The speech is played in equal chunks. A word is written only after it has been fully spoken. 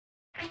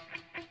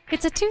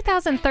It's a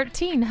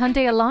 2013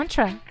 Hyundai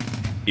Elantra.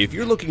 If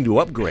you're looking to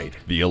upgrade,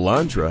 the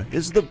Elantra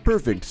is the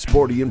perfect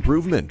sporty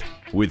improvement.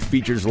 With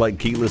features like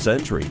keyless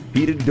entry,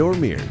 heated door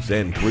mirrors,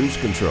 and cruise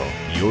control,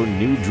 your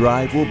new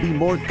drive will be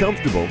more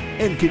comfortable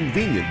and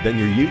convenient than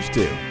you're used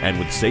to. And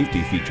with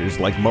safety features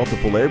like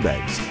multiple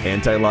airbags,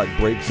 anti-lock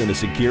brakes, and a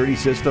security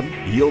system,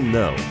 you'll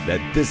know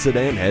that this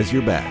sedan has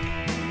your back.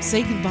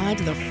 Say goodbye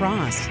to the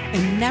frost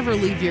and never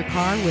leave your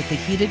car with the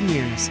heated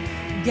mirrors.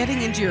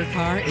 Getting into your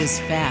car is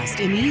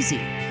fast and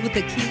easy with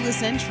the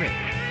keyless entry.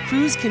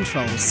 Cruise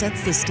control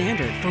sets the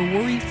standard for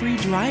worry-free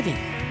driving.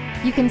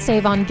 You can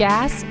save on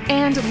gas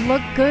and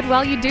look good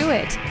while you do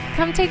it.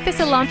 Come take this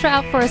Elantra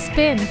out for a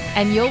spin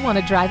and you'll want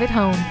to drive it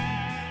home.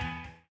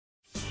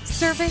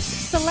 Service,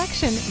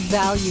 selection,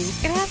 value.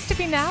 It has to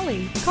be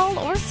Nalley. Call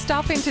or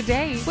stop in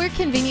today. We're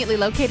conveniently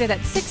located at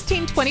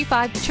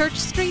 1625 Church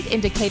Street in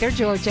Decatur,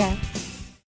 Georgia.